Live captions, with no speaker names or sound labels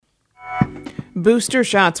Booster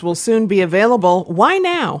shots will soon be available. Why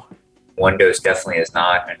now? One dose definitely is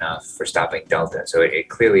not enough for stopping Delta, so it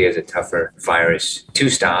clearly is a tougher virus to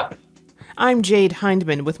stop. I'm Jade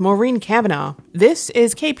Hindman with Maureen Cavanaugh. This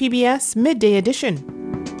is KPBS Midday Edition.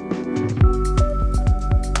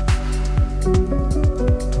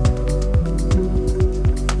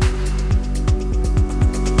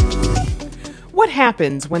 What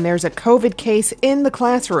happens when there's a COVID case in the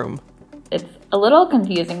classroom? It's a little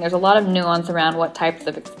confusing. There's a lot of nuance around what types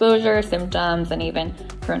of exposure, symptoms, and even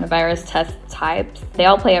coronavirus test types. They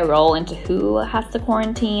all play a role into who has to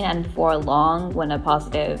quarantine and for long when a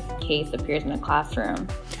positive case appears in a classroom.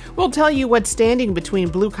 We'll tell you what's standing between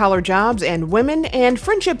blue-collar jobs and women, and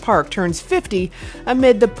Friendship Park turns 50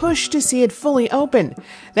 amid the push to see it fully open.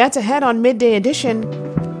 That's ahead on Midday Edition.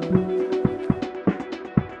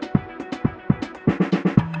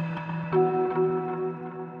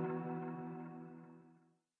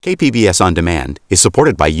 KPBS On Demand is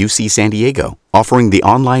supported by UC San Diego, offering the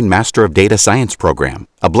online Master of Data Science program,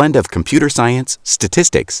 a blend of computer science,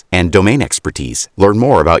 statistics, and domain expertise. Learn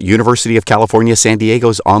more about University of California San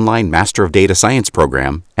Diego's online Master of Data Science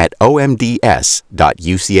program at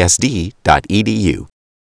omds.ucsd.edu.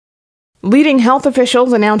 Leading health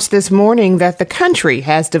officials announced this morning that the country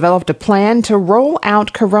has developed a plan to roll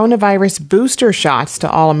out coronavirus booster shots to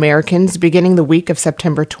all Americans beginning the week of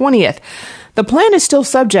September 20th. The plan is still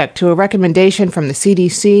subject to a recommendation from the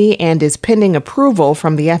CDC and is pending approval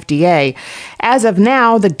from the FDA. As of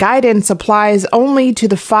now, the guidance applies only to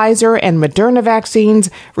the Pfizer and Moderna vaccines.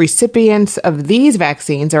 Recipients of these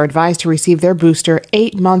vaccines are advised to receive their booster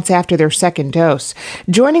 8 months after their second dose.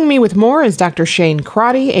 Joining me with more is Dr. Shane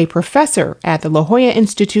Crotty, a professor at the La Jolla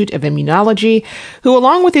Institute of Immunology, who,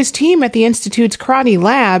 along with his team at the Institute's Crotty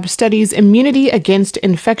Lab, studies immunity against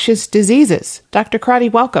infectious diseases. Dr. Crotty,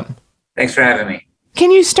 welcome. Thanks for having me.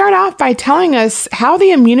 Can you start off by telling us how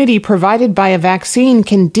the immunity provided by a vaccine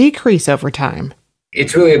can decrease over time?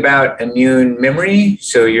 It's really about immune memory.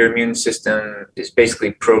 So your immune system is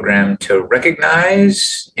basically programmed to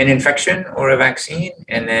recognize an infection or a vaccine,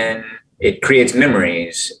 and then it creates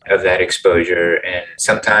memories of that exposure. And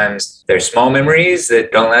sometimes they're small memories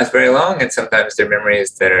that don't last very long, and sometimes they're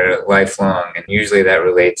memories that are lifelong. And usually that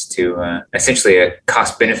relates to essentially a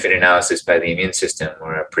cost-benefit analysis by the immune system,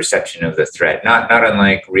 or a perception of the threat. Not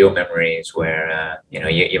unlike real memories where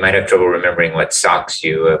you might have trouble remembering what socks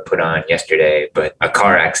you put on yesterday, but a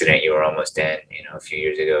car accident you were almost in a few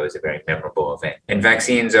years ago is a very memorable event. And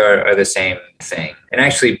vaccines are the same thing. And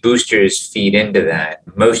actually boosters feed into that.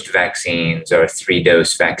 Most vaccines are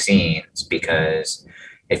 3-dose vaccines because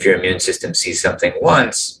if your immune system sees something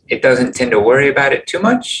once, it doesn't tend to worry about it too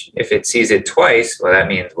much. If it sees it twice, well, that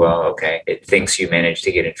means, it thinks you managed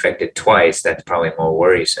to get infected twice. That's probably more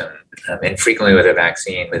worrisome. And frequently with a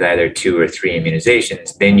vaccine, with either 2 or 3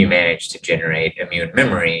 immunizations, then you manage to generate immune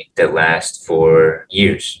memory that lasts for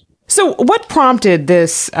years. So what prompted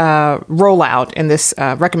this rollout and this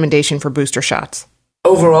recommendation for booster shots?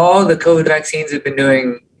 Overall, the COVID vaccines have been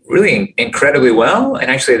doing really incredibly well,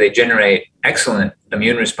 and actually they generate excellent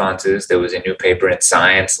immune responses. There was a new paper in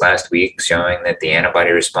Science last week showing that the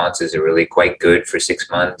antibody responses are really quite good for 6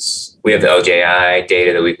 months. We have the LJI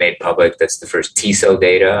data that we've made public. That's the first T-cell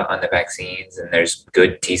data on the vaccines, and there's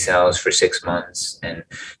good T-cells for 6 months. And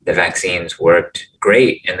the vaccines worked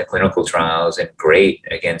great in the clinical trials and great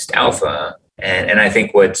against Alpha. And I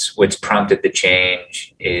think what's prompted the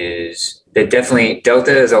change is that definitely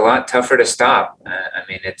Delta is a lot tougher to stop.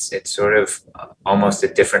 It's sort of almost a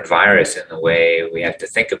different virus in the way we have to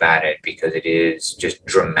think about it, because it is just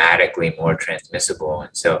dramatically more transmissible.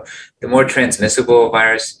 And so the more transmissible a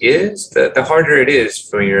virus is, the harder it is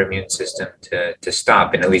for your immune system to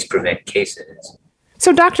stop and at least prevent cases.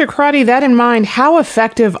 So, Dr. Crotty, that in mind, how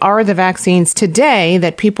effective are the vaccines today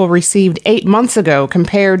that people received 8 months ago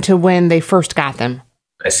compared to when they first got them?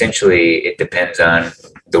 Essentially, it depends on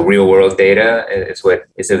the real world data is what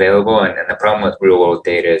is available. And the problem with real world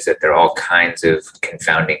data is that there are all kinds of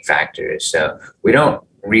confounding factors. So we don't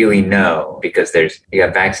really know, because you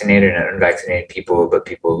got vaccinated and unvaccinated people, but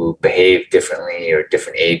people who behave differently or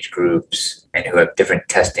different age groups and who have different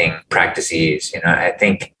testing practices. I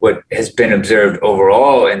think what has been observed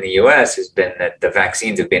overall in the US has been that the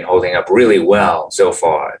vaccines have been holding up really well so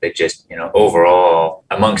far. That just, overall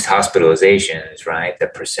amongst hospitalizations, right, the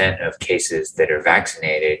percent of cases that are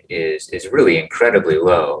vaccinated is really incredibly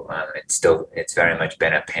low. It's very much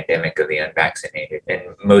been a pandemic of the unvaccinated, and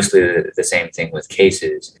mostly the same thing with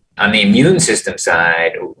cases. On the immune system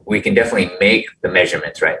side, we can definitely make the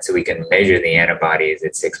measurements, right? So we can measure the antibodies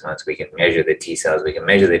at 6 months. We can measure the T cells. We can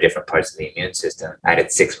measure the different parts of the immune system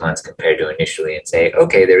at 6 months compared to initially and say,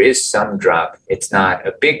 okay, there is some drop. It's not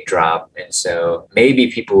a big drop. And so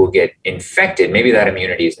maybe people will get infected. Maybe that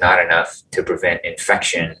immunity is not enough to prevent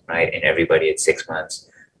infection, right, in everybody at 6 months.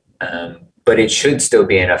 But it should still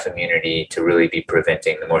be enough immunity to really be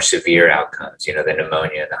preventing the more severe outcomes, the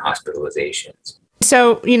pneumonia and the hospitalizations.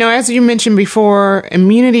 So, as you mentioned before,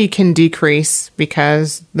 immunity can decrease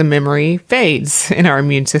because the memory fades in our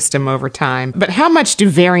immune system over time. But how much do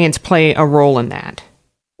variants play a role in that?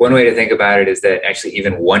 One way to think about it is that actually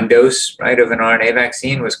even one dose, right, of an RNA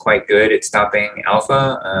vaccine was quite good at stopping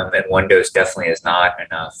alpha, and one dose definitely is not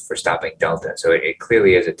enough for stopping delta. So it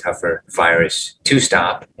clearly is a tougher virus to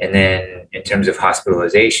stop. And then in terms of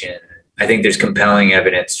hospitalization, I think there's compelling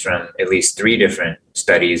evidence from at least 3 different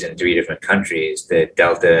studies in 3 different countries that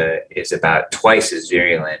Delta is about twice as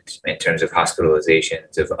virulent in terms of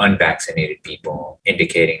hospitalizations of unvaccinated people,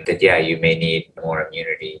 indicating that, you may need more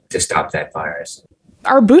immunity to stop that virus.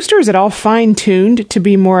 Are boosters at all fine-tuned to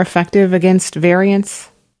be more effective against variants?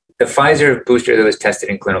 The Pfizer booster that was tested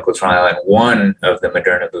in clinical trial and one of the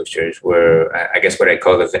Moderna boosters were, I guess, what I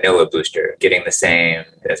call the vanilla booster, getting the same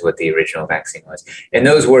as what the original vaccine was. And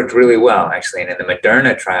those worked really well, actually. And in the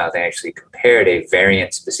Moderna trial, they actually compared a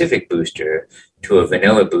variant-specific booster to a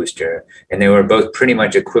vanilla booster, and they were both pretty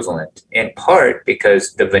much equivalent, in part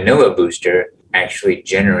because the vanilla booster actually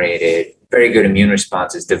generated very good immune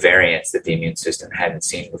responses to variants that the immune system hadn't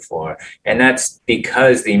seen before. And that's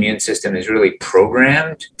because the immune system is really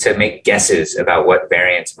programmed to make guesses about what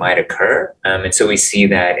variants might occur. And so we see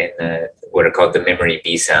that in what are called the memory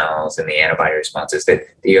B cells and the antibody responses that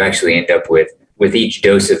you actually end up with each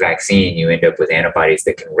dose of vaccine, you end up with antibodies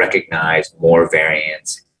that can recognize more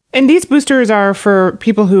variants. And these boosters are for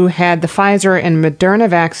people who had the Pfizer and Moderna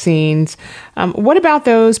vaccines. What about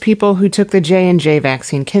those people who took the J&J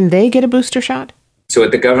vaccine? Can they get a booster shot? So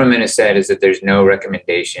what the government has said is that there's no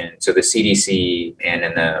recommendation. So the CDC and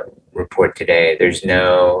in the report today, there's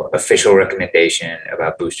no official recommendation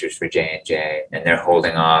about boosters for J&J, and they're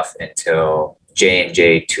holding off until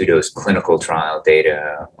J&J 2-dose clinical trial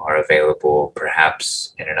data are available,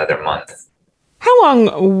 perhaps in another month. How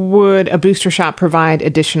long would a booster shot provide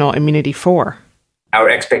additional immunity for? Our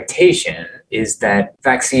expectation is that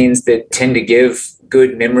vaccines that tend to give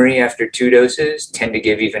good memory after 2 doses tend to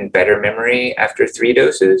give even better memory after 3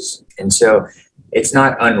 doses. And so it's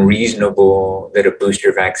not unreasonable that a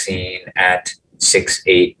booster vaccine at 6,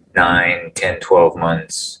 8, 9, 10, 12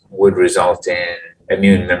 months would result in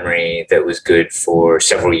immune memory that was good for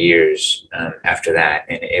several years after that.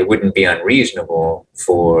 And it wouldn't be unreasonable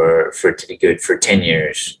for it to be good for 10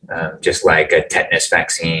 years, just like a tetanus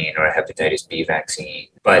vaccine or a hepatitis B vaccine.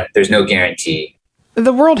 But there's no guarantee.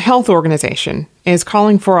 The World Health Organization is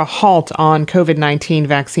calling for a halt on COVID-19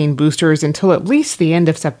 vaccine boosters until at least the end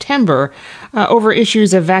of September over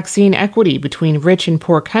issues of vaccine equity between rich and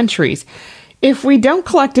poor countries. If we don't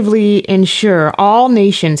collectively ensure all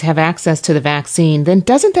nations have access to the vaccine, then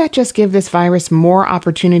doesn't that just give this virus more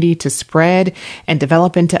opportunity to spread and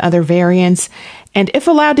develop into other variants? And if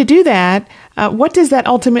allowed to do that, what does that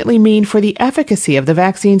ultimately mean for the efficacy of the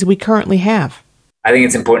vaccines we currently have? I think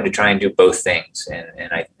it's important to try and do both things.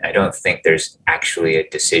 And I don't think there's actually a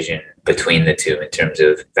decision between the two in terms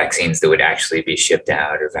of vaccines that would actually be shipped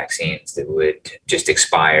out or vaccines that would just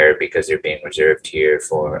expire because they're being reserved here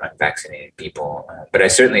for unvaccinated people. But I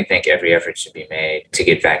certainly think every effort should be made to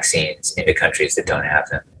get vaccines into countries that don't have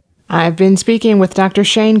them. I've been speaking with Dr.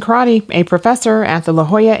 Shane Crotty, a professor at the La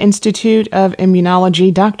Jolla Institute of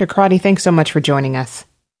Immunology. Dr. Crotty, thanks so much for joining us.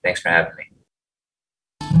 Thanks for having me.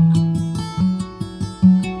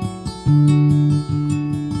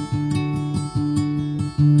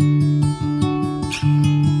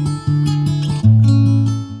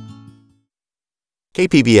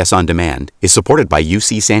 KPBS On Demand is supported by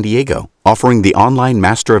UC San Diego, offering the online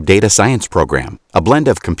Master of Data Science program, a blend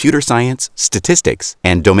of computer science, statistics,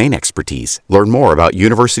 and domain expertise. Learn more about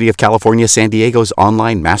University of California San Diego's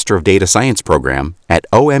online Master of Data Science program at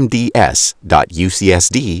omds.ucsd.edu.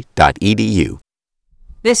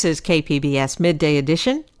 This is KPBS Midday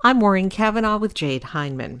Edition. I'm Maureen Cavanaugh with Jade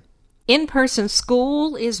Heinman. In-person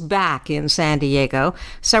school is back in San Diego.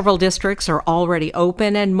 Several districts are already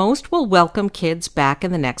open, and most will welcome kids back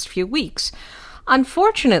in the next few weeks.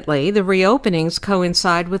 Unfortunately, the reopenings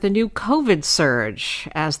coincide with a new COVID surge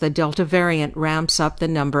as the Delta variant ramps up the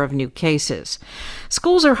number of new cases.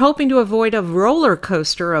 Schools are hoping to avoid a roller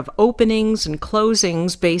coaster of openings and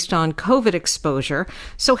closings based on COVID exposure,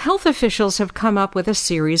 so health officials have come up with a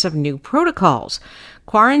series of new protocols.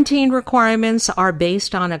 Quarantine requirements are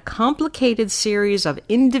based on a complicated series of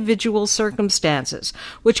individual circumstances,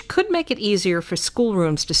 which could make it easier for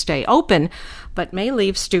schoolrooms to stay open, but may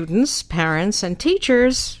leave students, parents, and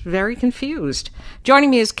teachers very confused. Joining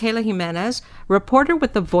me is Kayla Jimenez, reporter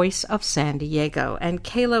with the Voice of San Diego. And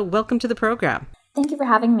Kayla, welcome to the program. Thank you for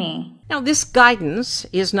having me. Now, this guidance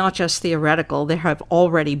is not just theoretical. There have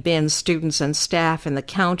already been students and staff in the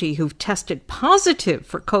county who've tested positive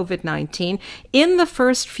for COVID-19 in the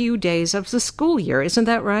first few days of the school year. Isn't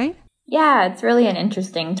that right? Yeah, it's really an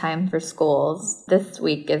interesting time for schools. This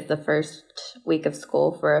week is the first week of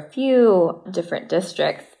school for a few different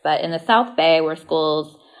districts, but in the South Bay, where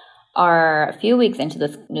schools are a few weeks into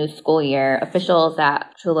this new school year, officials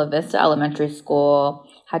at Chula Vista Elementary School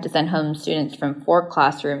had to send home students from 4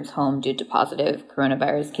 classrooms home due to positive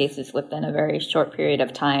coronavirus cases within a very short period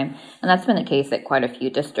of time. And that's been the case at quite a few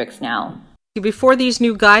districts now. Before these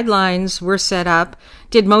new guidelines were set up,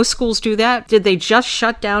 did most schools do that? Did they just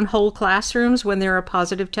shut down whole classrooms when there are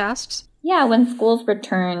positive tests? Yeah, when schools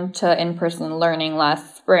returned to in-person learning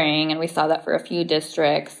last spring, and we saw that for a few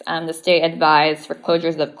districts, the state advised for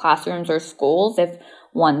closures of classrooms or schools if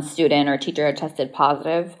one student or teacher had tested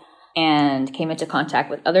positive and came into contact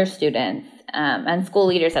with other students. And school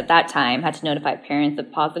leaders at that time had to notify parents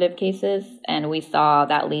of positive cases, and we saw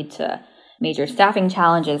that lead to major staffing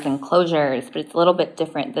challenges and closures, but it's a little bit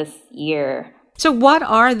different this year. So what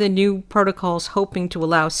are the new protocols hoping to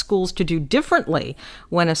allow schools to do differently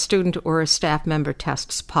when a student or a staff member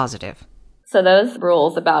tests positive? So those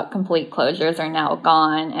rules about complete closures are now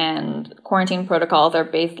gone, and quarantine protocols are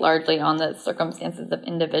based largely on the circumstances of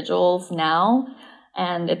individuals now.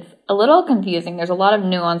 And it's a little confusing. There's a lot of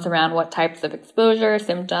nuance around what types of exposure,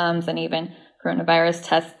 symptoms, and even coronavirus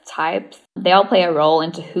test types. They all play a role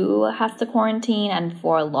into who has to quarantine and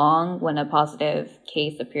for long when a positive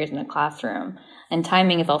case appears in a classroom. And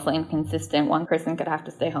timing is also inconsistent. One person could have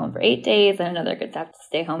to stay home for 8 days and another could have to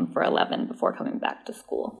stay home for 11 before coming back to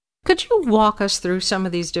school. Could you walk us through some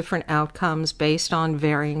of these different outcomes based on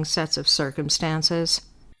varying sets of circumstances?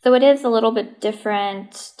 So it is a little bit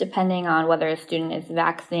different depending on whether a student is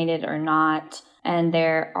vaccinated or not. And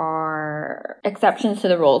there are exceptions to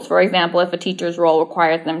the rules. For example, if a teacher's role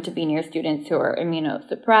requires them to be near students who are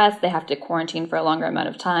immunosuppressed, they have to quarantine for a longer amount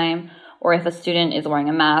of time. Or if a student is wearing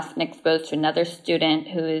a mask and exposed to another student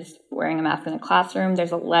who is wearing a mask in a classroom,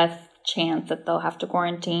 there's a less chance that they'll have to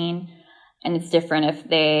quarantine. And it's different if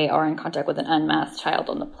they are in contact with an unmasked child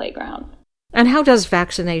on the playground. And how does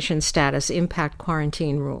vaccination status impact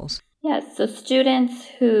quarantine rules? Yes, so students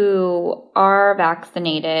who are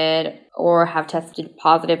vaccinated or have tested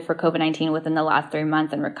positive for COVID-19 within the last 3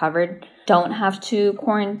 months and recovered don't have to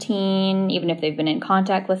quarantine, even if they've been in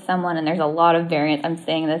contact with someone. And there's a lot of variance. I'm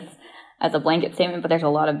saying this as a blanket statement, but there's a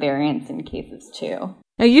lot of variance in cases too.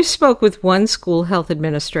 Now, you spoke with one school health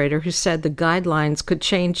administrator who said the guidelines could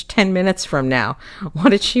change 10 minutes from now. What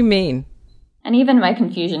did she mean? And even my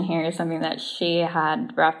confusion here is something that she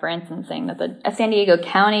had referenced in saying that the San Diego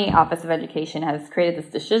County Office of Education has created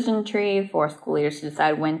this decision tree for school leaders to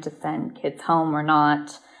decide when to send kids home or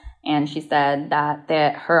not. And she said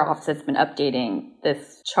that her office has been updating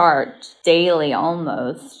this chart daily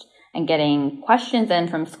almost and getting questions in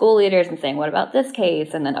from school leaders and saying, what about this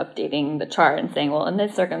case? And then updating the chart and saying, well, in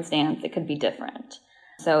this circumstance, it could be different.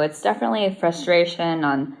 So it's definitely a frustration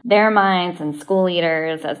on their minds and school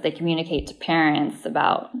leaders as they communicate to parents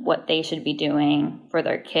about what they should be doing for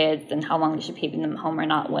their kids and how long they should be keeping them home or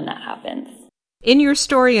not when that happens. In your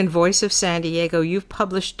story in Voice of San Diego, you've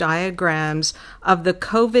published diagrams of the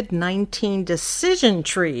COVID-19 decision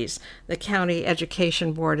trees the County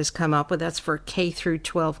Education Board has come up with. That's for K through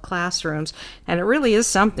 12 classrooms. And it really is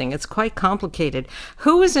something. It's quite complicated.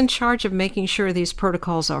 Who is in charge of making sure these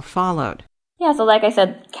protocols are followed? Yeah, so like I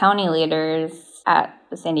said, county leaders at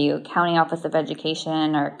the San Diego County Office of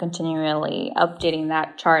Education are continually updating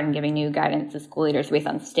that chart and giving new guidance to school leaders based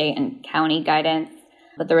on state and county guidance.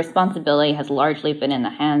 But the responsibility has largely been in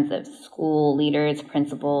the hands of school leaders,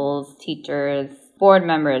 principals, teachers, board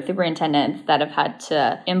members, superintendents that have had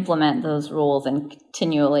to implement those rules and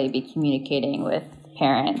continually be communicating with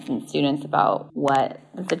parents and students about what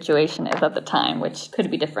the situation is at the time, which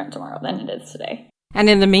could be different tomorrow than it is today. And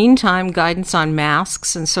in the meantime, guidance on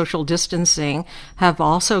masks and social distancing have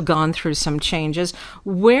also gone through some changes.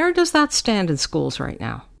 Where does that stand in schools right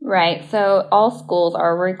now? Right. So all schools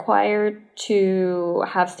are required to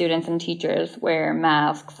have students and teachers wear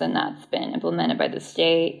masks, and that's been implemented by the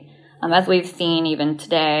state. As we've seen even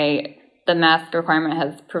today, the mask requirement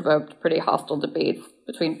has provoked pretty hostile debates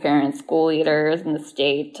between parents, school leaders, and the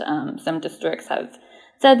state. Some districts have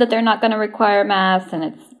said that they're not going to require masks, and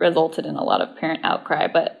it's resulted in a lot of parent outcry.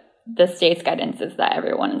 But the state's guidance is that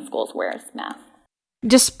everyone in schools wears masks.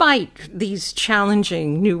 Despite these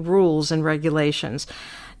challenging new rules and regulations,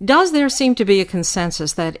 does there seem to be a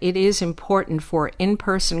consensus that it is important for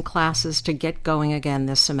in-person classes to get going again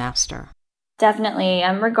this semester? Definitely.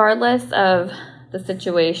 Regardless of the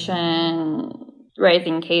situation,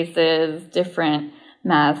 rising cases, different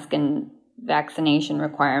mask and vaccination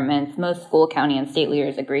requirements, most school, county, and state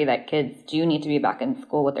leaders agree that kids do need to be back in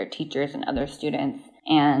school with their teachers and other students.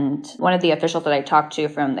 And one of the officials that I talked to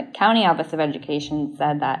from the County Office of Education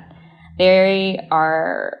said that they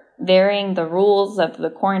are varying the rules of the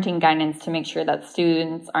quarantine guidance to make sure that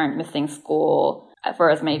students aren't missing school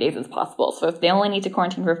for as many days as possible. So if they only need to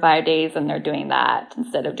quarantine for 5 days, then they're doing that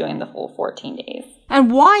instead of doing the whole 14 days.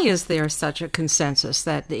 And why is there such a consensus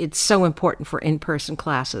that it's so important for in-person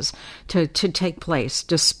classes to take place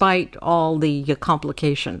despite all the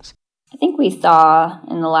complications? I think we saw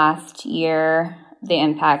in the last year the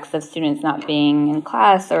impacts of students not being in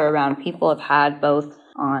class or around people have had both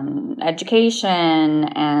on education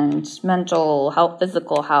and mental health,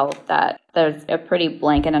 physical health, that there's a pretty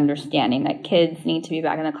blanket understanding that kids need to be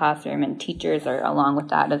back in the classroom and teachers are along with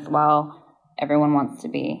that as well. Everyone wants to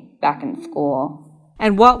be back in school.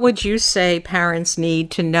 And what would you say parents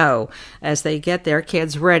need to know as they get their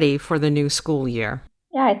kids ready for the new school year?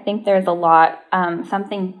 Yeah, I think there's a lot.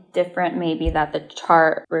 Something different maybe that the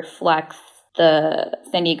chart reflects the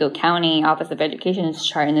San Diego County Office of Education's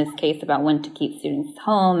chart in this case about when to keep students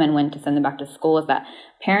home and when to send them back to school is that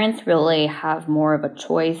parents really have more of a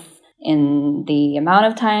choice in the amount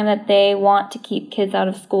of time that they want to keep kids out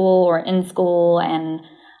of school or in school. And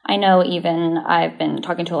I know even I've been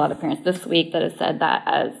talking to a lot of parents this week that have said that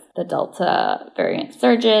as the Delta variant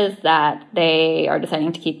surges, that they are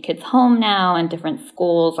deciding to keep kids home now, and different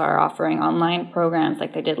schools are offering online programs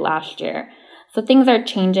like they did last year. So things are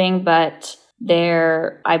changing, but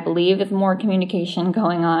there, I believe, is more communication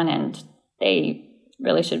going on, and they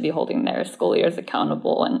really should be holding their school leaders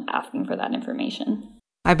accountable and asking for that information.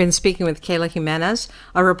 I've been speaking with Kayla Jimenez,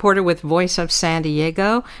 a reporter with Voice of San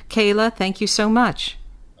Diego. Kayla, thank you so much.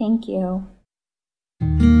 Thank you.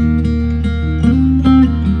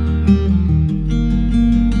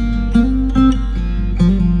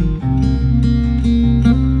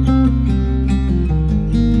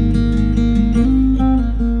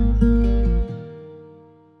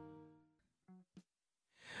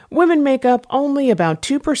 Women make up only about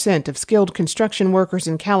 2% of skilled construction workers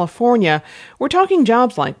in California. We're talking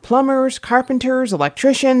jobs like plumbers, carpenters,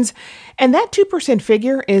 electricians, and that 2%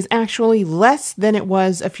 figure is actually less than it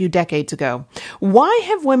was a few decades ago. Why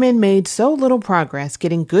have women made so little progress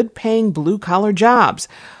getting good-paying blue-collar jobs?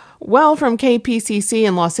 Well, from KPCC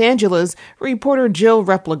in Los Angeles, reporter Jill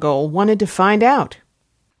Repligol wanted to find out.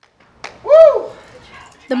 Woo!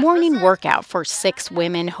 The morning workout for 6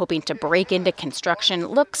 women hoping to break into construction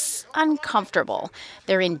looks uncomfortable.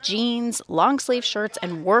 They're in jeans, long-sleeve shirts,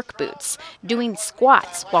 and work boots, doing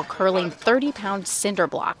squats while curling 30-pound cinder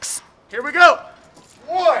blocks. Here we go!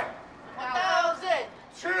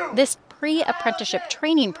 1,002. This pre-apprenticeship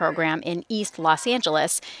training program in East Los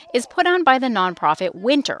Angeles is put on by the nonprofit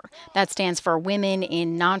Winter. That stands for Women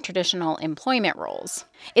in Non-Traditional Employment Roles.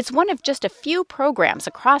 It's one of just a few programs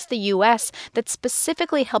across the U.S. that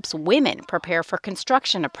specifically helps women prepare for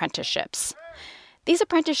construction apprenticeships. These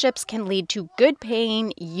apprenticeships can lead to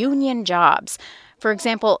good-paying union jobs. For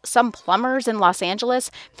example, some plumbers in Los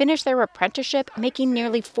Angeles finish their apprenticeship making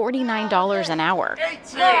nearly $49 an hour.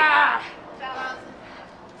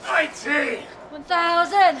 19!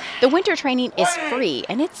 1,000! The winter training is free,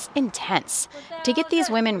 and it's intense to get these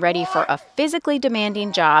women ready for a physically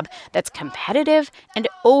demanding job that's competitive and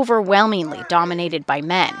overwhelmingly dominated by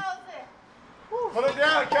men. Put it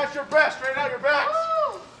down and catch your breath. Straighten out your backs.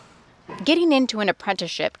 Getting into an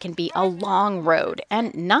apprenticeship can be a long road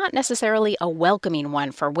and not necessarily a welcoming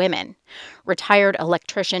one for women. Retired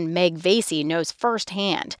electrician Meg Vasey knows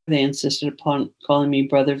firsthand. They insisted upon calling me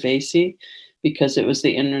Brother Vasey because it was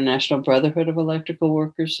the International Brotherhood of Electrical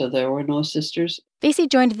Workers, so there were no sisters. Vasey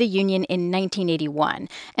joined the union in 1981,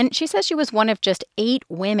 and she says she was one of just 8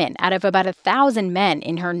 women out of about 1,000 men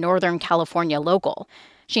in her Northern California local.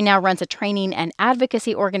 She now runs a training and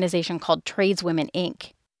advocacy organization called Tradeswomen,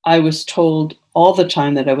 Inc. I was told all the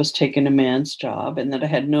time that I was taking a man's job and that I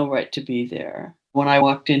had no right to be there. When I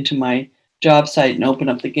walked into my job site and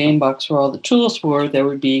opened up the game box where all the tools were, there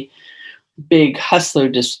would be big hustler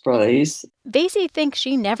displays. Vasey thinks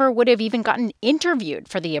she never would have even gotten interviewed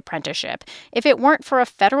for the apprenticeship if it weren't for a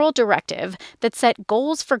federal directive that set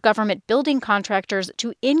goals for government building contractors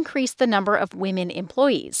to increase the number of women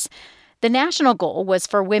employees. The national goal was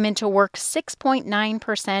for women to work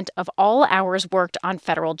 6.9% of all hours worked on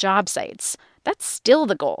federal job sites. That's still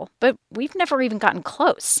the goal, but we've never even gotten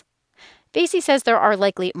close. Vasey says there are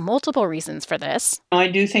likely multiple reasons for this. I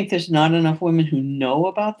do think there's not enough women who know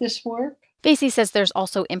about this work. Vasey says there's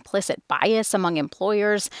also implicit bias among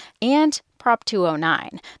employers and Prop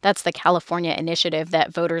 209. That's the California initiative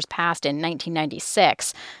that voters passed in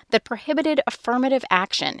 1996 that prohibited affirmative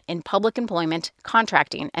action in public employment,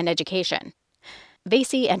 contracting, and education.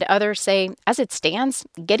 Vasey and others say, as it stands,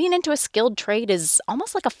 getting into a skilled trade is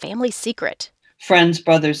almost like a family secret. Friends,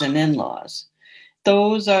 brothers, and in-laws.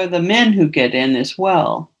 Those are the men who get in as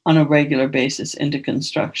well on a regular basis into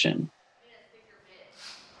construction.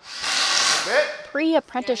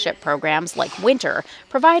 Pre-apprenticeship programs like Winter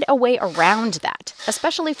provide a way around that,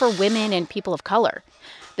 especially for women and people of color.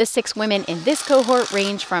 The 6 women in this cohort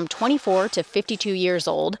range from 24 to 52 years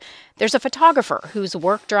old. There's a photographer whose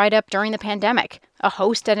work dried up during the pandemic, a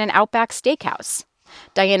host at an Outback steakhouse.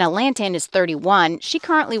 Diana Lanton is 31. She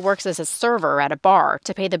currently works as a server at a bar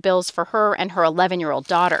to pay the bills for her and her 11-year-old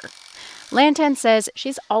daughter. Lanton says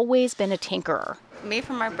she's always been a tinkerer. Me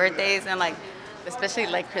for my birthdays and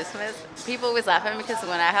especially Christmas, people always laugh at me because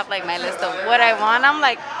when I have my list of what I want, I'm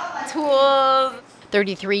like, tools.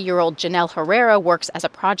 33-year-old Janelle Herrera works as a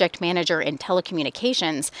project manager in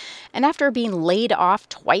telecommunications, and after being laid off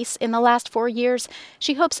twice in the last 4 years,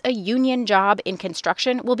 she hopes a union job in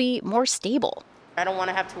construction will be more stable. I don't want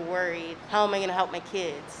to have to worry, how am I going to help my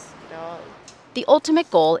kids, The ultimate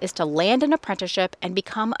goal is to land an apprenticeship and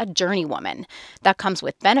become a journeywoman. That comes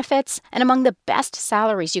with benefits and among the best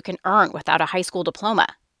salaries you can earn without a high school diploma.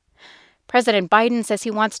 President Biden says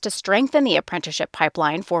he wants to strengthen the apprenticeship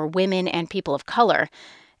pipeline for women and people of color.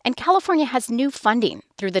 And California has new funding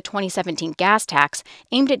through the 2017 gas tax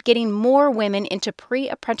aimed at getting more women into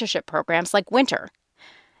pre-apprenticeship programs like Winter.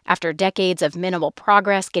 After decades of minimal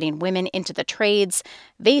progress getting women into the trades,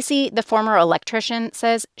 Vasey, the former electrician,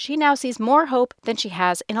 says she now sees more hope than she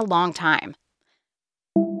has in a long time.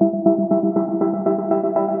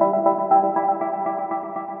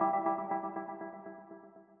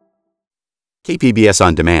 KPBS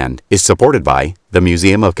On Demand is supported by the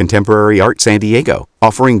Museum of Contemporary Art San Diego,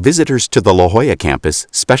 offering visitors to the La Jolla campus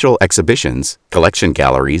special exhibitions, collection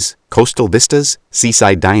galleries, coastal vistas,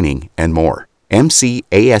 seaside dining, and more.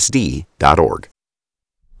 MCASD.org.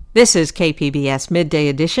 This is KPBS Midday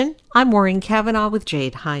Edition. I'm Maureen Cavanaugh with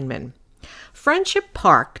Jade Hindman. Friendship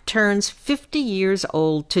Park turns 50 years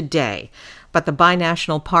old today, but the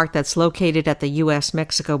binational park that's located at the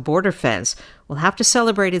U.S.-Mexico border fence will have to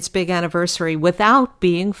celebrate its big anniversary without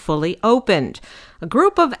being fully opened. A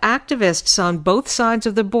group of activists on both sides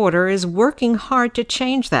of the border is working hard to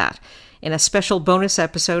change that. In a special bonus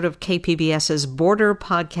episode of KPBS's border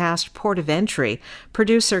podcast Port of Entry,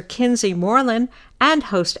 producer Kinsey Moreland and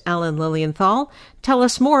host Ellen Lilienthal tell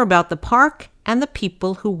us more about the park and the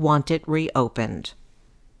people who want it reopened.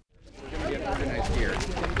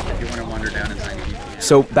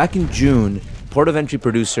 So back in June, Port of Entry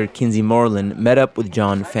producer Kinsey Moreland met up with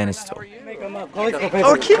John Fanisto.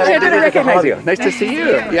 Oh, Kinsey, I didn't recognize you. Nice to see you.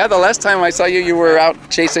 Yeah, the last time I saw you, you were out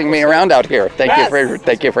chasing me around out here.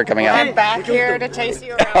 Thank you for coming out. I'm back here to chase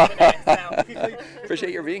you around today. So.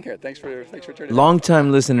 Appreciate your being here. Thanks for turning.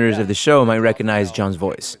 Longtime listeners of the show might recognize John's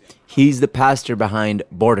voice. He's the pastor behind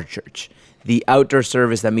Border Church, the outdoor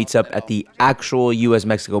service that meets up at the actual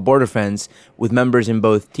U.S.-Mexico border fence with members in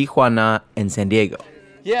both Tijuana and San Diego.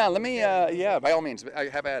 Yeah, let me. By all means, I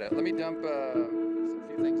have at it. Let me dump a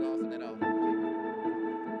few things off, and then I'll.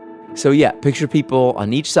 So yeah, picture people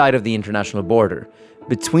on each side of the international border.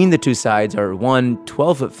 Between the two sides are one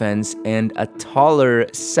 12-foot fence and a taller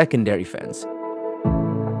secondary fence.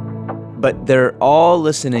 But they're all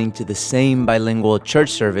listening to the same bilingual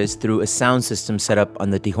church service through a sound system set up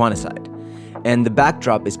on the Tijuana side. And the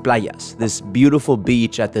backdrop is Playas, this beautiful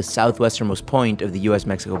beach at the southwesternmost point of the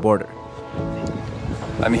U.S.-Mexico border.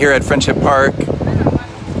 I'm here at Friendship Park.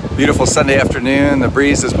 Beautiful Sunday afternoon, the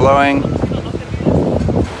breeze is blowing.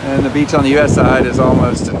 And the beach on the U.S. side is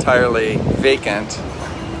almost entirely vacant.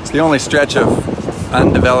 It's the only stretch of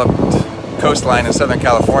undeveloped coastline in Southern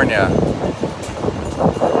California.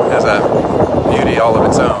 It has a beauty all of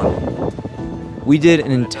its own. We did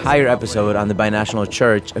an entire episode on the binational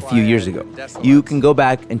church a few years ago. You can go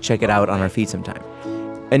back and check it out on our feed sometime.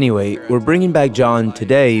 Anyway, we're bringing back John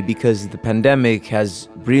today because the pandemic has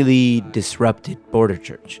really disrupted Border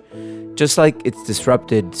Church. Just like it's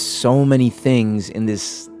disrupted so many things in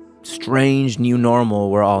this strange new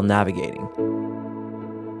normal we're all navigating.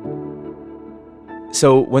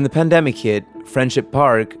 So when the pandemic hit, Friendship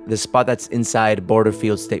Park, the spot that's inside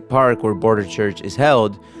Borderfield State Park where Border Church is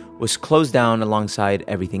held, was closed down alongside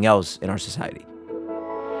everything else in our society.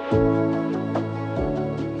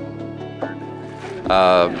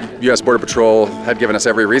 U.S. Border Patrol had given us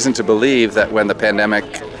every reason to believe that when the pandemic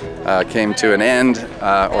came to an end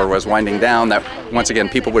or was winding down, that once again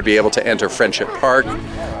people would be able to enter Friendship Park,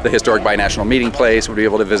 the historic binational meeting place, would be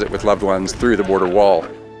able to visit with loved ones through the border wall.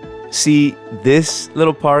 See, this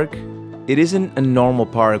little park, it isn't a normal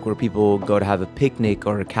park where people go to have a picnic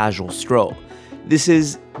or a casual stroll. This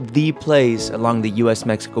is the place along the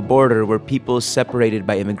U.S.-Mexico border where people separated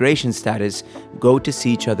by immigration status go to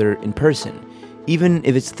see each other in person, even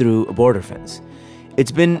if it's through a border fence.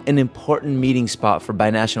 It's been an important meeting spot for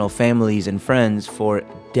binational families and friends for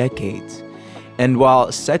decades. And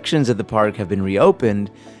while sections of the park have been reopened,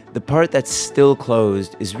 the part that's still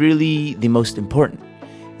closed is really the most important.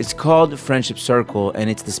 It's called Friendship Circle, and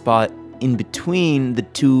it's the spot in between the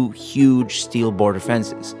two huge steel border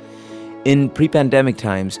fences. In pre-pandemic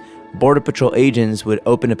times, Border Patrol agents would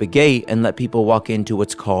open up a gate and let people walk into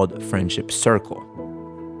what's called Friendship Circle.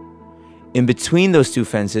 In between those two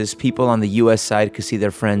fences, people on the U.S. side could see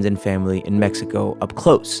their friends and family in Mexico up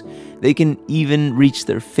close. They can even reach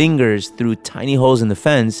their fingers through tiny holes in the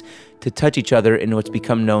fence to touch each other in what's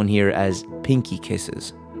become known here as pinky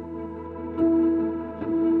kisses.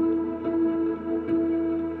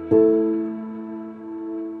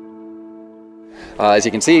 As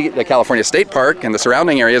you can see, the California State Park and the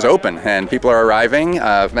surrounding area is open, and people are arriving.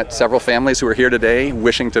 I've met several families who are here today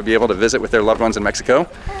wishing to be able to visit with their loved ones in Mexico.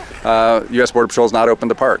 U.S. Border Patrol has not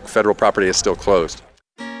opened the park. Federal property is still closed.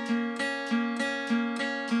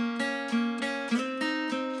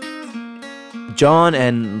 John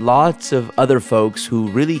and lots of other folks who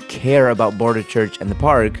really care about Border Church and the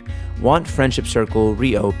park want Friendship Circle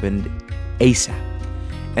reopened ASAP.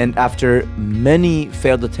 And after many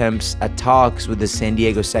failed attempts at talks with the San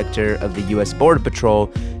Diego sector of the U.S. Border Patrol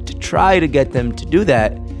to try to get them to do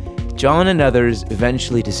that, John and others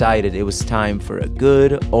eventually decided it was time for a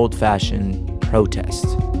good old-fashioned protest.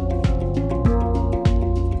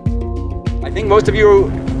 I think most of you,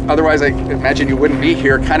 otherwise I imagine you wouldn't be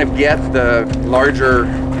here, kind of get the larger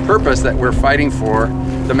purpose that we're fighting for.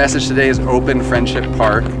 The message today is Open Friendship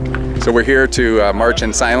Park. So we're here to march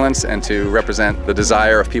in silence and to represent the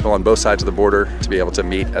desire of people on both sides of the border to be able to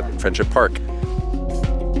meet at Friendship Park.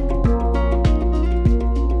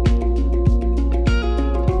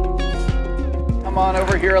 Come on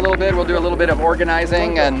over here a little bit. We'll do a little bit of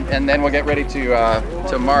organizing and then we'll get ready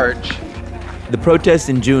to march. The protest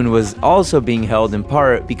in June was also being held in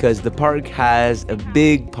part because the park has a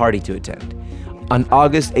big party to attend. On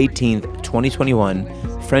August 18th, 2021,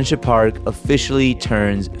 Friendship Park officially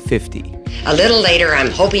turns 50. A little later, I'm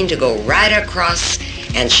hoping to go right across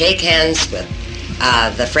and shake hands with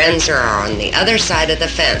the friends who are on the other side of the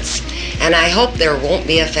fence. And I hope there won't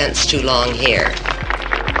be a fence too long here.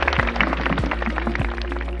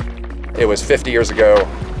 It was 50 years ago,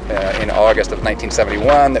 in August of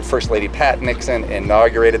 1971, that First Lady Pat Nixon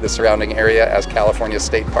inaugurated the surrounding area as California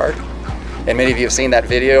State Park. And many of you have seen that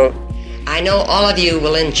video. I know all of you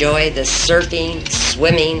will enjoy the surfing,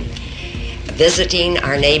 swimming, visiting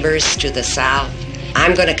our neighbors to the south.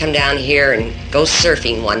 I'm going to come down here and go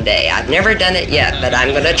surfing one day. I've never done it yet, but I'm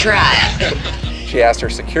going to try it. She asked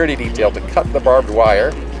her security detail to cut the barbed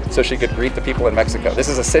wire so she could greet the people in Mexico. This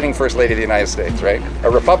is a sitting First Lady of the United States, right? A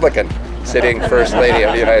Republican sitting First Lady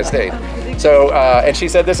of the United States. So, and she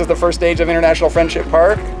said this is the first stage of International Friendship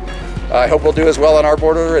Park. I hope we'll do as well on our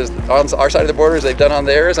border as on our side of the border as they've done on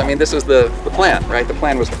theirs. I mean, this is the plan, right? The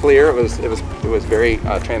plan was clear. It was very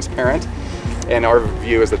transparent, and our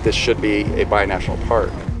view is that this should be a binational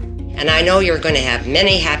park. And I know you're going to have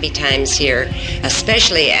many happy times here,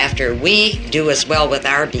 especially after we do as well with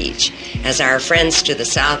our beach as our friends to the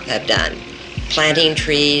south have done, planting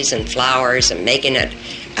trees and flowers and making it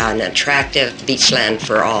an attractive beachland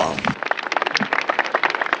for all.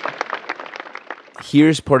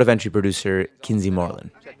 Here's Port of Entry producer Kinsey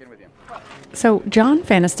Moreland. So John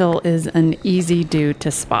Phanastil is an easy dude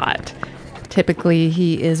to spot. Typically,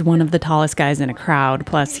 he is one of the tallest guys in a crowd,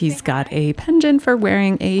 plus he's got a penchant for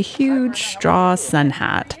wearing a huge straw sun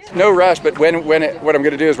hat. No rush, but what I'm going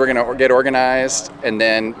to do is we're going to get organized, and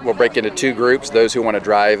then we'll break into two groups, those who want to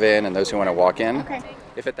drive in and those who want to walk in. Okay.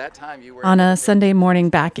 If at that time you were... On a Sunday morning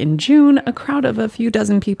back in June, a crowd of a few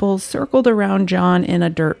dozen people circled around John in a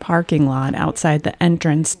dirt parking lot outside the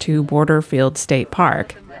entrance to Borderfield State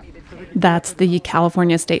Park. That's the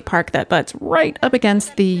California State Park that butts right up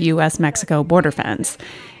against the U.S.-Mexico border fence.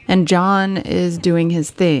 And John is doing his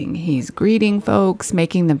thing. He's greeting folks,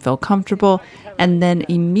 making them feel comfortable, and then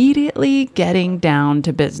immediately getting down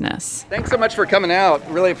to business. Thanks so much for coming out.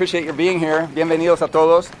 Really appreciate your being here. Bienvenidos a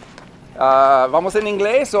todos. ¿Vamos en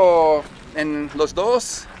inglés o en los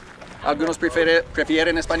dos? ¿Algunos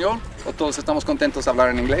prefieren español? ¿O todos estamos contentos de hablar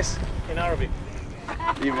en inglés? In Arabic.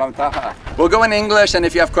 We'll go in English, and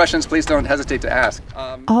if you have questions, please don't hesitate to ask.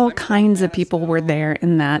 All kinds of people were there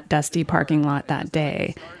in that dusty parking lot that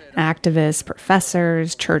day. Activists,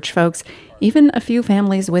 professors, church folks, even a few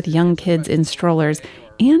families with young kids in strollers,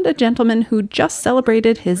 and a gentleman who just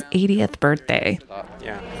celebrated his 80th birthday.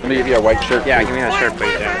 Yeah. Let me give you a white shirt. Yeah, give me that shirt,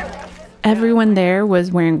 please. Yeah. Everyone there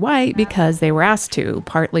was wearing white because they were asked to,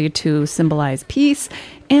 partly to symbolize peace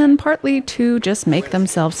and partly to just make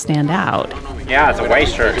themselves stand out. Yeah, it's a white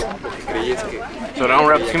shirt. So don't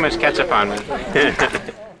rub too much ketchup on me.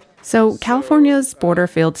 So California's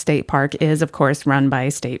Borderfield State Park is, of course, run by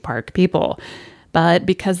state park people. But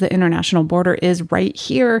because the international border is right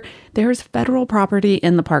here, there's federal property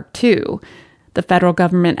in the park too. The federal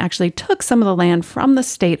government actually took some of the land from the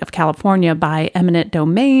state of California by eminent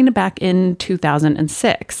domain back in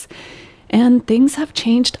 2006. And things have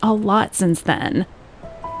changed a lot since then.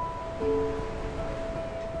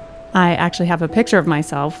 I actually have a picture of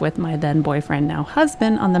myself with my then boyfriend, now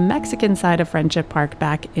husband, on the Mexican side of Friendship Park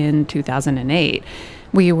back in 2008.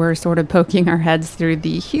 We were sort of poking our heads through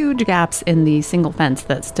the huge gaps in the single fence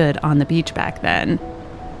that stood on the beach back then.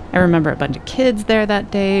 I remember a bunch of kids there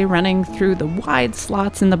that day running through the wide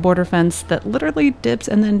slots in the border fence that literally dips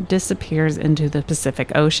and then disappears into the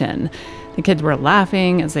Pacific Ocean. The kids were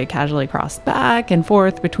laughing as they casually crossed back and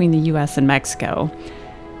forth between the U.S. and Mexico.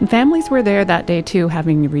 And families were there that day too,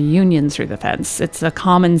 having reunions through the fence. It's a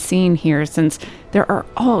common scene here since there are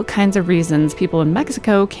all kinds of reasons people in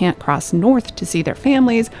Mexico can't cross north to see their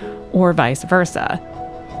families or vice versa.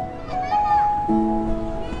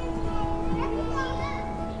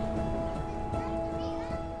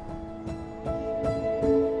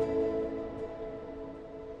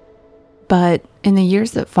 But in the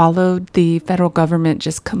years that followed, the federal government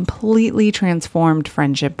just completely transformed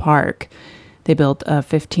Friendship Park. They built a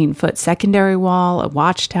 15-foot secondary wall, a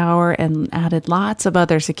watchtower, and added lots of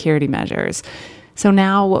other security measures. So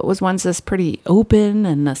now what was once this pretty open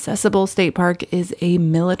and accessible state park is a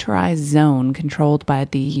militarized zone controlled by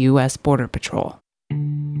the U.S. Border Patrol.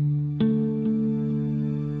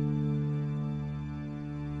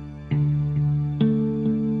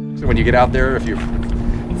 So when you get out there, if you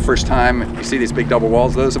first time you see these big double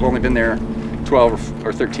walls, those have only been there 12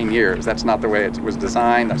 or 13 years. That's not the way it was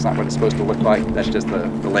designed. That's not what it's supposed to look like. That's just the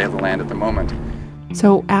lay of the land at the moment.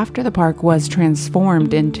 So after the park was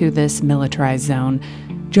transformed into this militarized zone,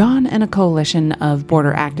 John and a coalition of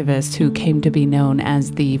border activists who came to be known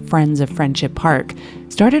as the Friends of Friendship Park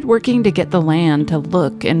started working to get the land to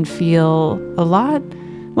look and feel a lot,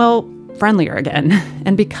 well, friendlier again.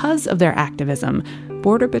 And because of their activism,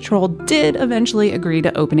 Border Patrol did eventually agree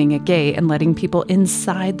to opening a gate and letting people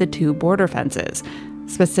inside the two border fences.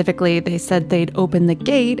 Specifically, they said they'd open the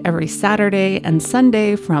gate every Saturday and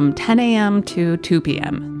Sunday from 10 a.m. to 2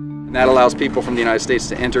 p.m. And that allows people from the United States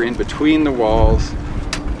to enter in between the walls,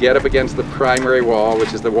 get up against the primary wall,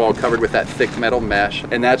 which is the wall covered with that thick metal mesh,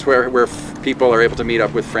 and that's where people are able to meet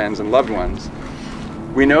up with friends and loved ones.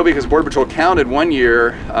 We know because Border Patrol counted one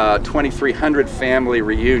year 2,300 family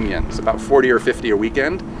reunions, about 40 or 50 a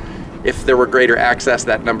weekend. If there were greater access,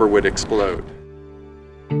 that number would explode.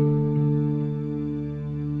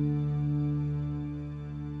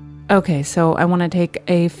 Okay, so I want to take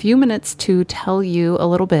a few minutes to tell you a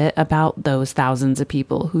little bit about those thousands of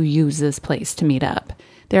people who use this place to meet up.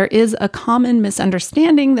 There is a common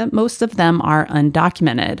misunderstanding that most of them are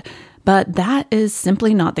undocumented, but that is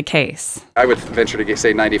simply not the case. I would venture to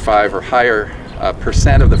say 95 or higher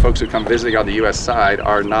percent of the folks who come visiting on the U.S. side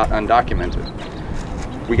are not undocumented.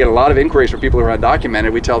 We get a lot of inquiries from people who are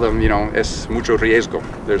undocumented. We tell them, es mucho riesgo.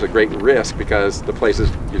 There's a great risk because the place is,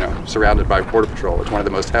 surrounded by Border Patrol. It's one of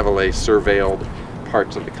the most heavily surveilled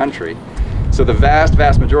parts of the country. So the vast,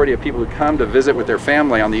 vast majority of people who come to visit with their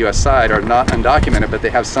family on the U.S. side are not undocumented, but they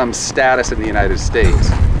have some status in the United States.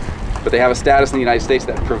 But they have a status in the United States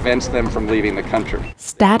that prevents them from leaving the country.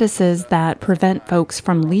 Statuses that prevent folks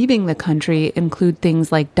from leaving the country include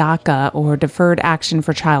things like DACA or Deferred Action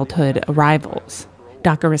for Childhood Arrivals.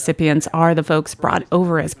 DACA recipients are the folks brought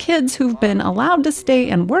over as kids who've been allowed to stay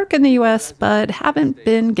and work in the U.S. but haven't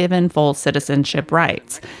been given full citizenship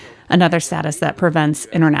rights. Another status that prevents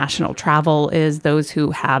international travel is those who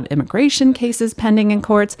have immigration cases pending in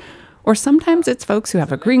courts, or sometimes it's folks who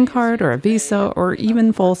have a green card or a visa or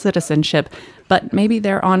even full citizenship, but maybe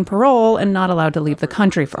they're on parole and not allowed to leave the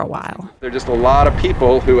country for a while. There are just a lot of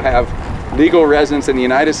people who have legal residence in the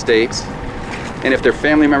United States And if their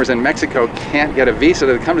family members in Mexico can't get a visa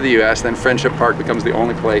to come to the U.S., then Friendship Park becomes the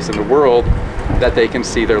only place in the world that they can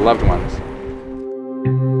see their loved ones.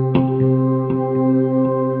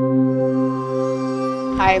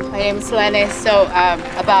 Hi, my name is Selene. So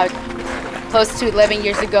about close to 11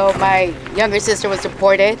 years ago, my younger sister was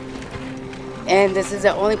deported. And this is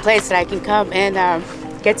the only place that I can come and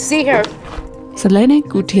get to see her. Selene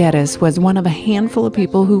Gutierrez was one of a handful of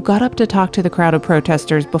people who got up to talk to the crowd of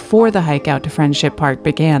protesters before the hike out to Friendship Park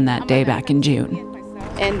began that day back in June.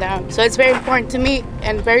 And so it's very important to me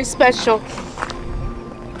and very special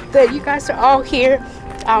that you guys are all here.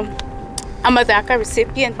 I'm a DACA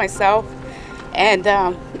recipient myself, and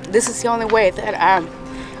this is the only way that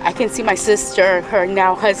I can see my sister, her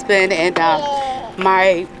now husband, and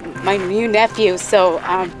my new nephew. So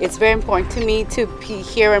it's very important to me to be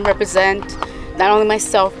here and represent not only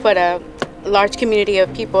myself, but a large community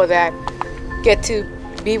of people that get to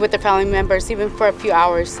be with their family members even for a few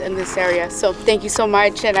hours in this area. So thank you so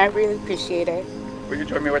much, and I really appreciate it. Will you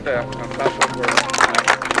join me with the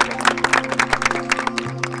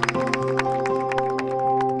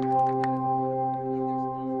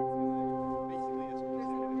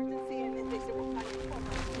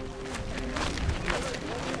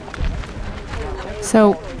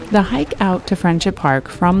So the hike out to Friendship Park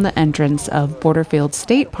from the entrance of Borderfield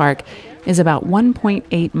State Park is about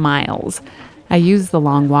 1.8 miles. I used the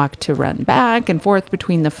long walk to run back and forth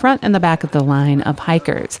between the front and the back of the line of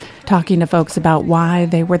hikers, talking to folks about why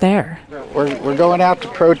they were there. We're going out to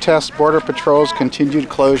protest Border Patrol's continued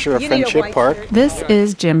closure of Friendship Park. This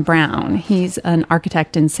is Jim Brown. He's an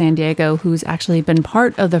architect in San Diego who's actually been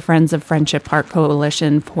part of the Friends of Friendship Park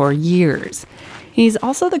Coalition for years. He's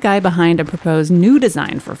also the guy behind a proposed new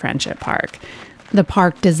design for Friendship Park. The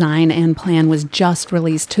park design and plan was just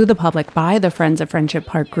released to the public by the Friends of Friendship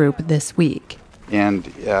Park group this week. And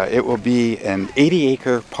it will be an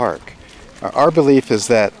 80-acre park. Our belief is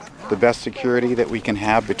that the best security that we can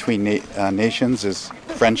have between nations is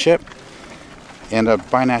friendship. And a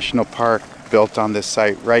binational park built on this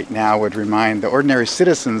site right now would remind the ordinary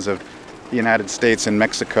citizens of the United States and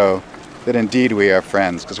Mexico that indeed we are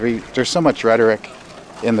friends, because there's so much rhetoric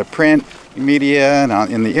in the print media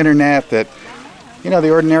and in the internet that,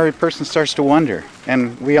 the ordinary person starts to wonder,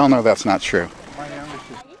 and we all know that's not true.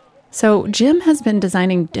 So Jim has been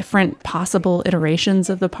designing different possible iterations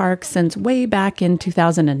of the park since way back in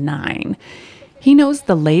 2009. He knows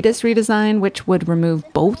the latest redesign, which would remove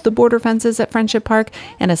both the border fences at Friendship Park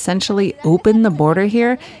and essentially open the border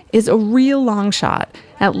here, is a real long shot,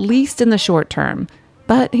 at least in the short term.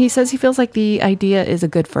 But he says he feels like the idea is a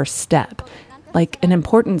good first step, like an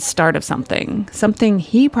important start of something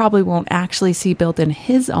he probably won't actually see built in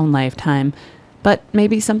his own lifetime, but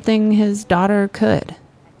maybe something his daughter could.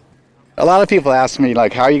 A lot of people ask me,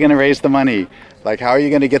 how are you going to raise the money? How are you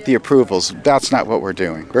going to get the approvals? That's not what we're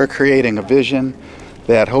doing. We're creating a vision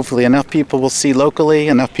that hopefully enough people will see locally,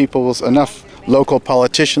 enough local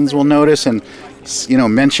politicians will notice and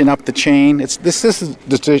mention up the chain. This is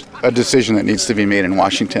a decision that needs to be made in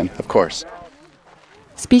Washington, of course.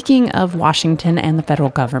 Speaking of Washington and the federal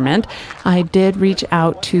government, I did reach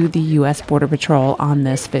out to the U.S. Border Patrol on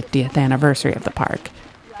this 50th anniversary of the park.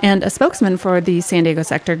 And a spokesman for the San Diego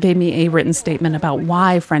sector gave me a written statement about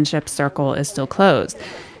why Friendship Circle is still closed.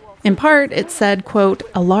 In part, it said, quote,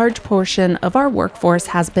 "A large portion of our workforce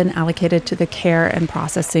has been allocated to the care and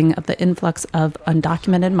processing of the influx of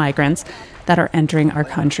undocumented migrants that are entering our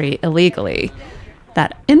country illegally.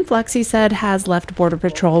 That influx," he said, "has left Border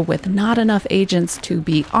Patrol with not enough agents to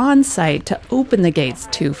be on site to open the gates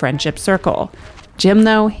to Friendship Circle." Jim,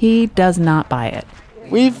 though, he does not buy it.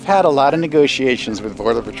 We've had a lot of negotiations with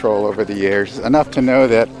Border Patrol over the years, enough to know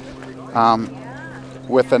that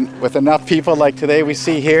with enough people like today we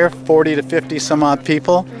see here, 40 to 50 some odd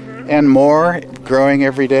people and more growing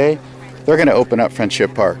every day, they're going to open up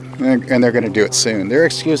Friendship Park, and they're going to do it soon. Their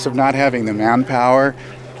excuse of not having the manpower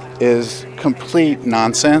is complete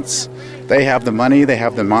nonsense. They have the money, they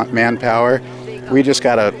have the manpower. We just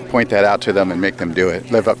got to point that out to them and make them do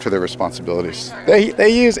it, live up to their responsibilities. They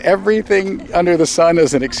use everything under the sun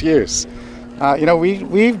as an excuse.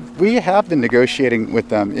 We have been negotiating with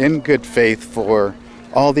them in good faith for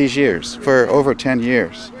all these years, for over 10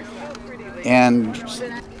 years. And,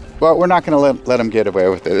 well, we're not going to let them get away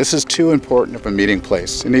with it. This is too important of a meeting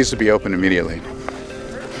place. It needs to be open immediately.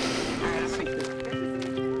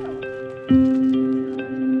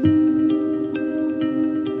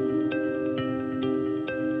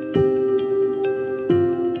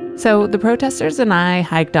 So the protesters and I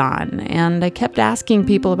hiked on, and I kept asking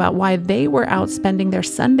people about why they were out spending their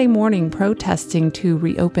Sunday morning protesting to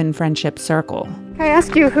reopen Friendship Circle. Can I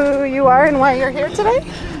ask you who you are and why you're here today?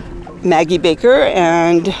 Maggie Baker,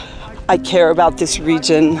 and I care about this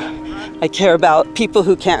region. I care about people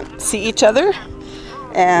who can't see each other.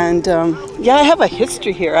 And I have a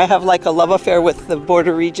history here. I have like a love affair with the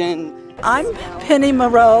border region. I'm Penny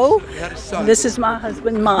Moreau. This is my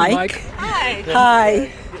husband, Mike. Hi.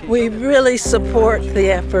 Hi. We really support the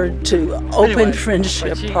effort to open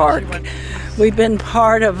Friendship Park. We've been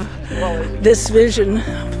part of this vision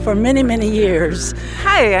for many, many years.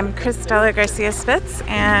 Hi, I'm Cristela Garcia Spitz,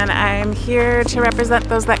 and I'm here to represent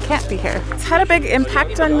those that can't be here. It's had a big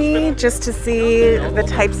impact on me just to see the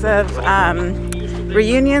types of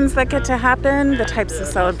reunions that get to happen, the types of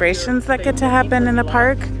celebrations that get to happen in the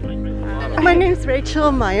park. My name's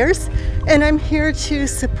Rachel Myers, and I'm here to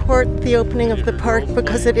support the opening of the park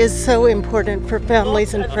because it is so important for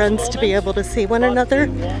families and friends to be able to see one another.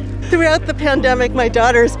 Throughout the pandemic, my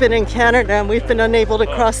daughter's been in Canada, and we've been unable to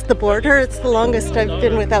cross the border. It's the longest I've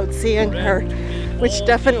been without seeing her, which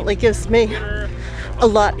definitely gives me a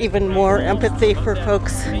lot even more empathy for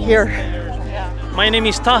folks here. My name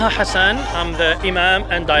is Taha Hassan. I'm the Imam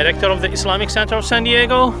and Director of the Islamic Center of San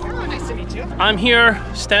Diego. Nice to meet you. I'm here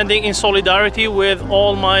standing in solidarity with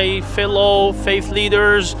all my fellow faith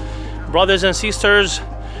leaders, brothers and sisters,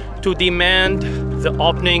 to demand the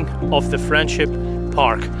opening of the Friendship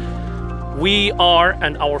Park. We are,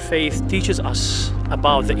 and our faith teaches us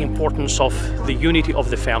about the importance of the unity of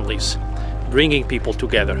the families, bringing people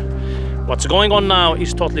together. What's going on now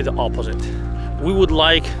is totally the opposite. We would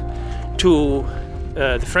like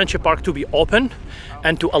the Friendship Park to be open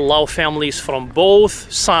and to allow families from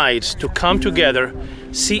both sides to come together,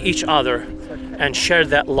 see each other, and share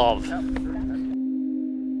that love.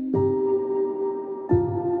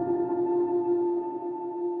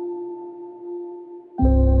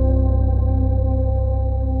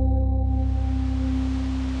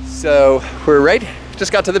 So we're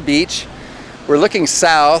just got to the beach. We're looking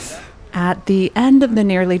south. At the end of the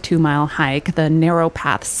nearly 2-mile hike, the narrow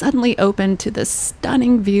path suddenly opened to the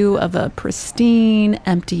stunning view of a pristine,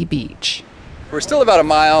 empty beach. We're still about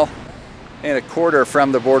 1.25 miles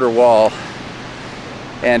from the border wall,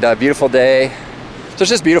 and a beautiful day. So it's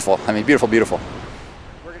just beautiful. I mean, beautiful, beautiful.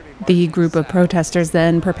 The group of protesters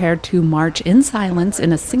then prepared to march in silence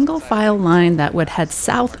in a single file line that would head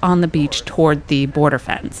south on the beach toward the border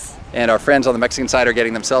fence. And our friends on the Mexican side are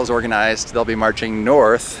getting themselves organized. They'll be marching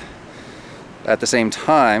north at the same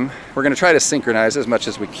time. We're going to try to synchronize as much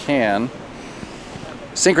as we can.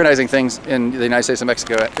 Synchronizing things in the United States and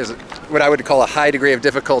Mexico is what I would call a high degree of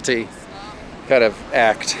difficulty kind of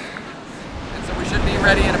act. And so we should be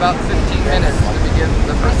ready in about 15 minutes to begin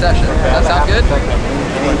the procession. Does that sound good?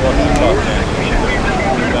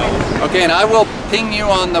 Okay, and I will ping you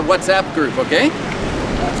on the WhatsApp group, okay?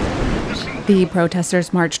 The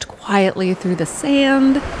protesters marched quietly through the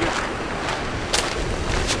sand.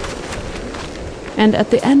 And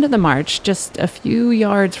at the end of the march, just a few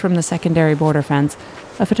yards from the secondary border fence,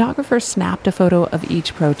 a photographer snapped a photo of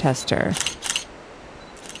each protester.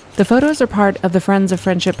 The photos are part of the Friends of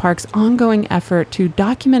Friendship Park's ongoing effort to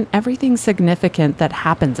document everything significant that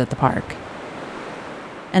happens at the park.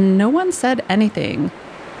 And no one said anything.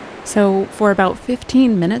 So for about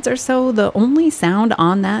 15 minutes or so, the only sound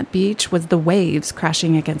on that beach was the waves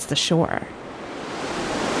crashing against the shore.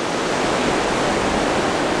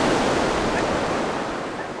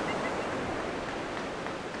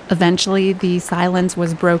 Eventually, the silence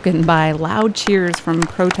was broken by loud cheers from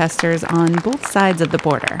protesters on both sides of the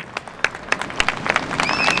border.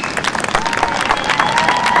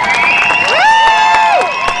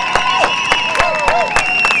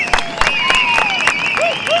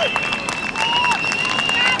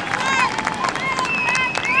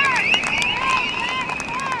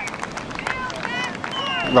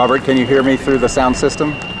 Robert, can you hear me through the sound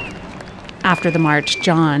system? After the march,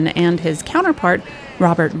 John and his counterpart,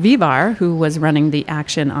 Robert Vivar, who was running the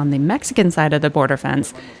action on the Mexican side of the border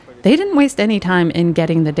fence, they didn't waste any time in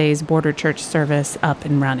getting the day's border church service up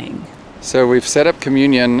and running. So we've set up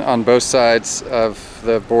communion on both sides of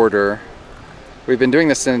the border. We've been doing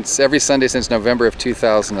this every Sunday since November of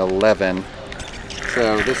 2011.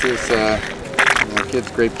 So this is kids'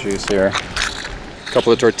 grape juice here. A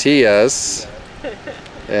couple of tortillas.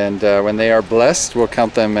 And when they are blessed, we'll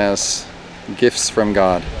count them as gifts from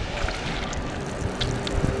God.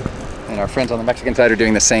 And our friends on the Mexican side are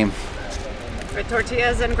doing the same. With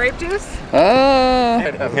tortillas and grape juice?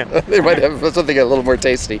 They might have something a little more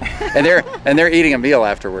tasty. And they're eating a meal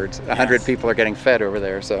afterwards. 100 people are getting fed over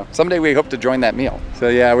there. So someday we hope to join that meal. So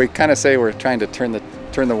yeah, we kind of say we're trying to turn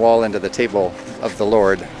the wall into the table of the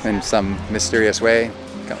Lord in some mysterious way.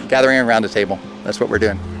 Gathering around a table. That's what we're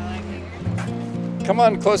doing. Come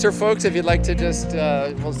on closer, folks, if you'd like to just,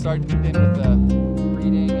 we'll start in with the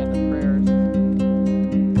reading and the prayers.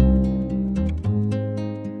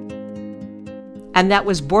 And that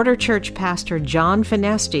was Border Church pastor John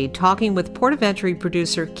Finesti talking with Port of Entry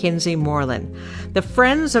producer Kinsey Moreland. The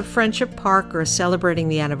Friends of Friendship Park are celebrating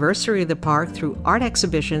the anniversary of the park through art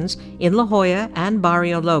exhibitions in La Jolla and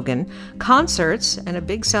Barrio Logan, concerts, and a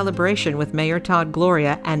big celebration with Mayor Todd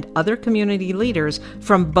Gloria and other community leaders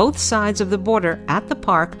from both sides of the border at the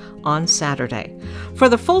park on Saturday. For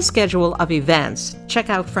the full schedule of events, check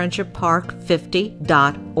out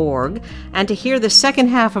friendshippark50.org. And to hear the second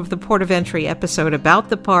half of the Port of Entry episode about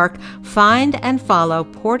the park, find and follow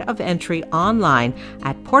Port of Entry online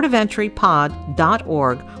at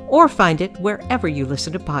portofentrypod.org or find it wherever you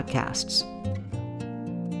listen to podcasts.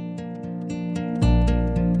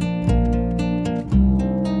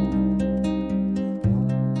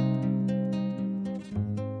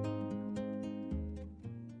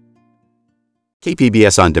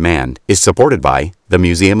 KPBS On Demand is supported by the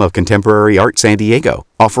Museum of Contemporary Art San Diego,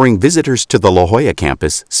 offering visitors to the La Jolla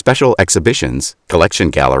campus special exhibitions, collection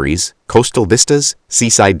galleries, coastal vistas,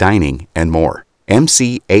 seaside dining, and more.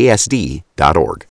 MCASD.org.